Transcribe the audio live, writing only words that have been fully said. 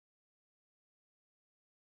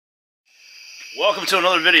Welcome to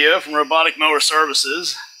another video from Robotic Mower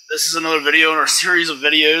Services. This is another video in our series of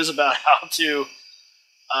videos about how to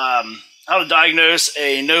diagnose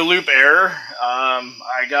a no-loop error.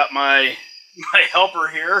 I got my helper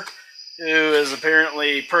here who is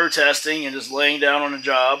apparently protesting and just laying down on a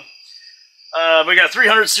job. We got a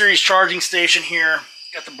 300 series charging station here.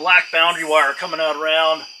 Got the black boundary wire coming out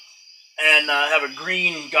around, and have a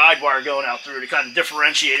green guide wire going out through to kind of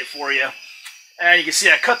differentiate it for you. And you can see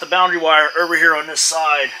I cut the boundary wire over here on this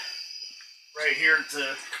side, right here,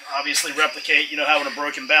 to obviously replicate, having a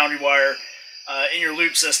broken boundary wire in your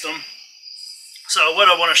loop system. So what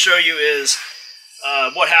I want to show you is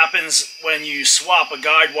what happens when you swap a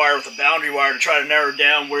guide wire with a boundary wire to try to narrow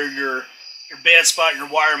down where your bad spot in your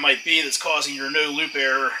wire might be that's causing your no loop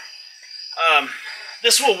error.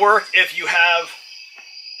 This will work if you have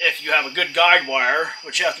a good guide wire,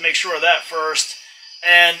 which you have to make sure of that first.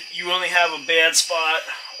 And you only have a bad spot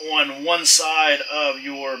on one side of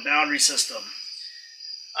your boundary system.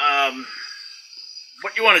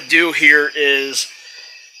 What you want to do here is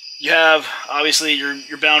you have, obviously,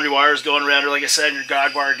 your boundary wires going around, or like I said, and your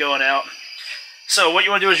guide wire going out. So what you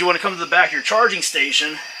want to do is you want to come to the back of your charging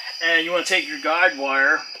station, and you want to take your guide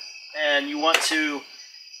wire, and you want to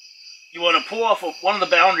pull off one of the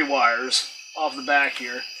boundary wires off the back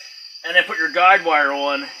here, and then put your guide wire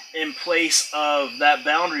on in place of that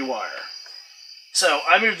boundary wire. So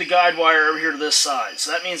I moved the guide wire over here to this side.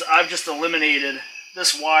 So that means I've just eliminated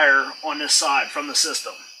this wire on this side from the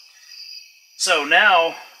system. So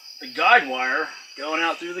now the guide wire going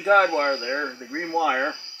out through the guide wire there, the green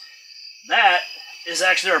wire, that is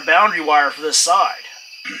actually our boundary wire for this side.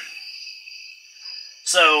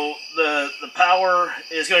 So the power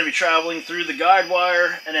is going to be traveling through the guide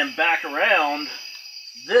wire and then back around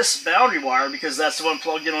this boundary wire, because that's the one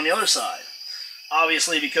plugged in on the other side.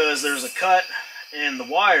 Obviously, because there's a cut in the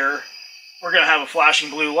wire, we're going to have a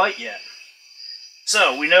flashing blue light yet.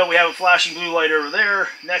 So we know we have a flashing blue light over there.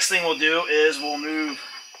 Next thing we'll do is we'll move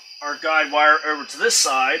our guide wire over to this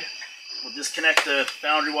side. We'll disconnect the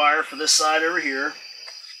boundary wire for this side over here.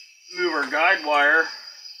 Move our guide wire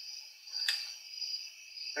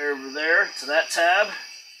over there to that tab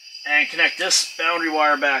and connect this boundary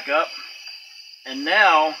wire back up. And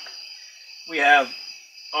now we have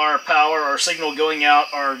our power, our signal going out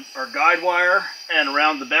our guide wire and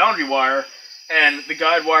around the boundary wire, and the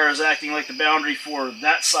guide wire is acting like the boundary for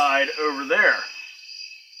that side over there.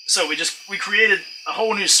 So we created a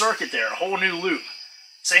whole new circuit there, a whole new loop.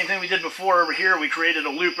 Same thing we did before over here. We created a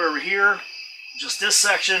loop over here, just this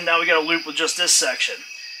section. Now we got a loop with just this section.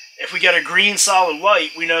 If we get a green solid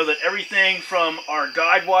light, we know that everything from our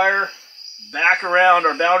guide wire back around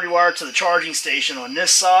our boundary wire to the charging station on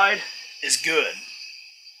this side is good.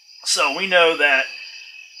 So we know that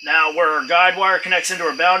now where our guide wire connects into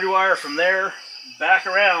our boundary wire, from there back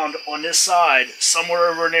around on this side, somewhere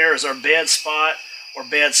over in there is our bad spot or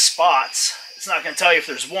bad spots. It's not going to tell you if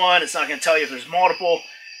there's one, it's not going to tell you if there's multiple,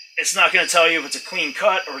 it's not going to tell you if it's a clean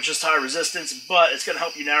cut or just high resistance, but it's going to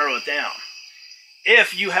help you narrow it down.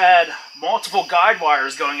 If you had multiple guide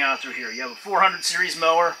wires going out through here, you have a 400 series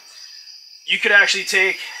mower, you could actually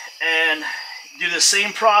take and do the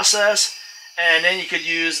same process, and then you could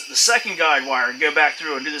use the second guide wire and go back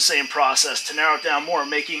through and do the same process to narrow it down more,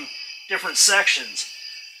 making different sections.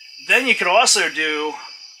 Then you could also do,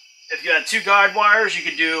 if you had two guide wires, you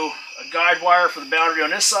could do a guide wire for the boundary on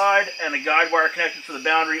this side and a guide wire connected for the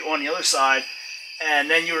boundary on the other side, and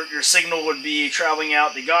then your signal would be traveling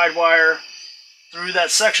out the guide wire through that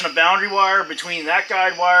section of boundary wire between that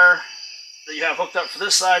guide wire that you have hooked up for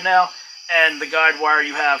this side now and the guide wire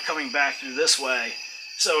you have coming back through this way.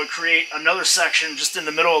 So it would create another section just in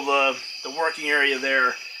the middle of the working area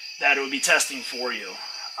there that it would be testing for you.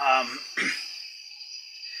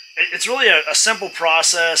 It's really a simple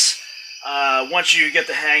process. Once you get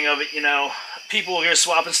the hang of it, people will go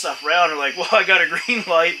swapping stuff around and like, well, I got a green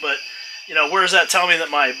light, but where does that tell me that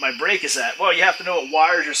my brake is at? Well, you have to know what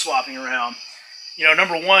wires you're swapping around.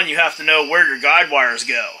 Number one, you have to know where your guide wires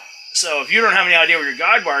go. So if you don't have any idea where your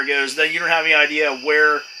guide wire goes, then you don't have any idea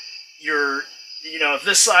where if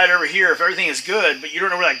this side over here, if everything is good, but you don't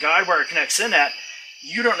know where that guide wire connects in at,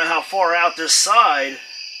 you don't know how far out this side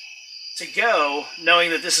to go,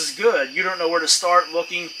 knowing that this is good. You don't know where to start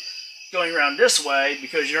looking, going around this way,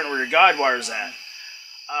 because you don't know where your guide wire is at.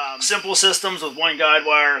 Simple systems with one guide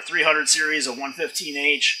wire, 300 series of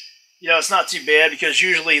 115H, it's not too bad, because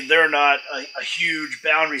usually they're not a huge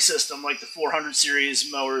boundary system like the 400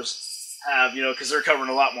 series mowers have, because they're covering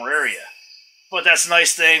a lot more area. But that's the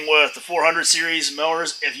nice thing with the 400 series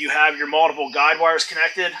mowers. If you have your multiple guide wires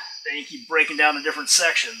connected, then you keep breaking down the different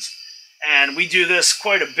sections. And we do this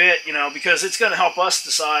quite a bit, you know, because it's going to help us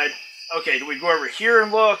decide, okay, do we go over here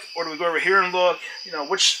and look, or do we go over here and look? You know,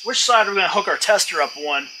 which side are we going to hook our tester up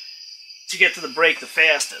on to get to the brake the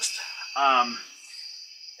fastest?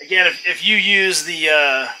 Again, if you use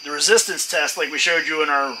the resistance test like we showed you in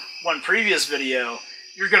our one previous video,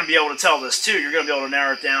 you're going to be able to tell this too. You're going to be able to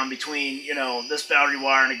narrow it down between, you know, this boundary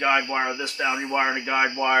wire and a guide wire, this boundary wire and a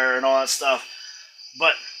guide wire, and all that stuff.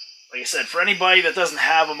 But like I said, for anybody that doesn't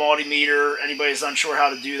have a multimeter, anybody that's unsure how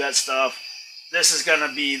to do that stuff, this is going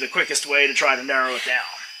to be the quickest way to try to narrow it down.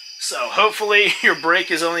 So hopefully your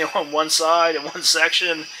brake is only on one side and one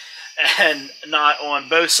section and not on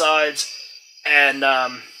both sides. And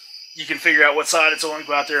you can figure out what side it's on,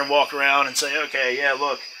 go out there and walk around and say, okay, yeah,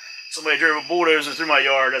 look, somebody drove a bulldozer through my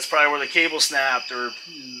yard. That's probably where the cable snapped, or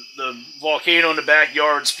the volcano in the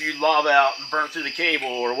backyard spewed lava out and burnt through the cable,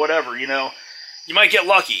 or whatever, you know. You might get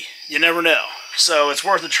lucky. You never know. So it's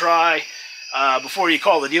worth a try before you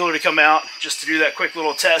call the dealer to come out, just to do that quick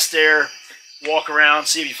little test there, walk around,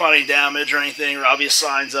 see if you find any damage or anything, or obvious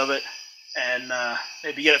signs of it, and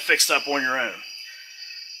maybe get it fixed up on your own.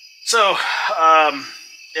 So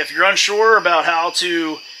if you're unsure about how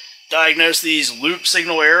to diagnose these loop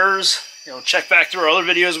signal errors, you know, check back through our other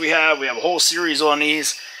videos we have. We have a whole series on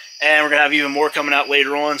these, and we're going to have even more coming out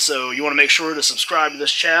later on, so you want to make sure to subscribe to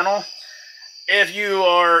this channel. If you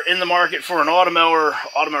are in the market for an Automower,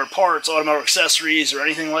 Automower parts, Automower accessories, or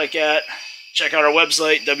anything like that, check out our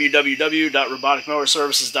website,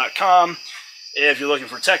 www.roboticmowerservices.com. If you're looking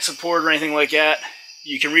for tech support or anything like that,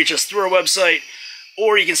 you can reach us through our website,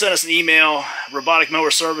 or you can send us an email,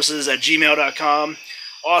 roboticmowerservices@gmail.com.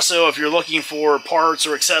 Also, if you're looking for parts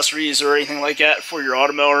or accessories or anything like that for your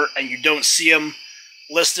Automower and you don't see them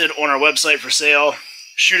listed on our website for sale,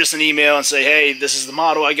 shoot us an email and say, hey, this is the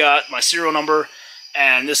model I got, my serial number,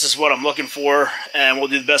 and this is what I'm looking for, and we'll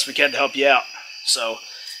do the best we can to help you out. So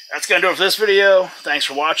that's going to do it for this video. Thanks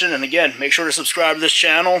for watching, and again, make sure to subscribe to this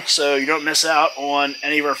channel so you don't miss out on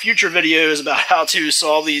any of our future videos about how to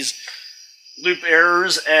solve these loop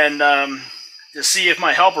errors, and to see if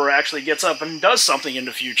my helper actually gets up and does something in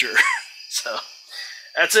the future. So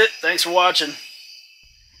that's it. Thanks for watching.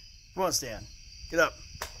 Come on, Stan. Get up.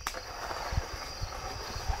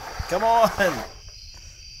 Come on.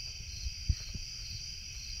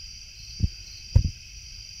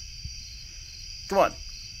 Come on.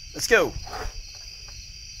 Let's go.